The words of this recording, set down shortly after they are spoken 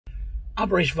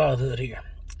Operation Fatherhood here.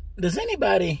 Does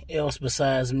anybody else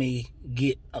besides me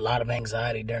get a lot of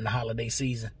anxiety during the holiday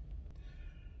season?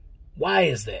 Why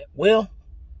is that? Well,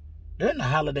 during the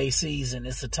holiday season,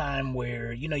 it's a time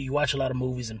where, you watch a lot of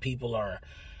movies and people are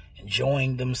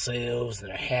enjoying themselves and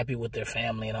they're happy with their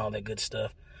family and all that good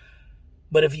stuff.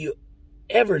 But if you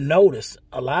ever notice,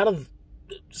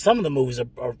 some of the movies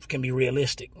can be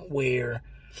realistic, where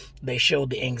they show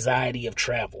the anxiety of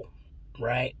travel,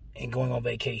 right? And going on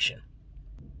vacation.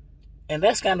 And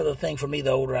that's kind of the thing for me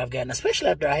the older I've gotten, especially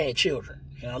after I had children.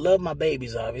 I love my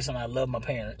babies, obviously, and I love my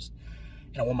parents.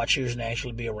 And I want my children to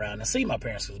actually be around and see my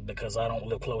parents because I don't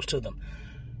live close to them.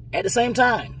 At the same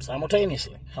time,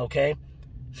 simultaneously, okay?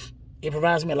 It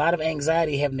provides me a lot of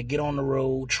anxiety having to get on the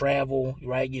road, travel,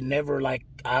 right?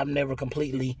 I'm never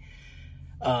completely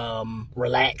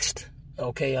relaxed,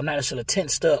 okay? I'm not necessarily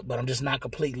tensed up, but I'm just not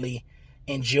completely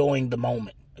enjoying the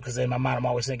moment. Because in my mind, I'm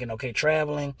always thinking, okay,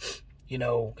 traveling,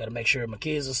 got to make sure my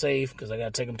kids are safe because I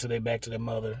got to take them back to their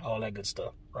mother, all that good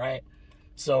stuff, right?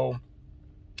 So,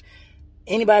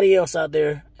 anybody else out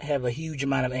there have a huge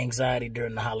amount of anxiety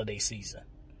during the holiday season?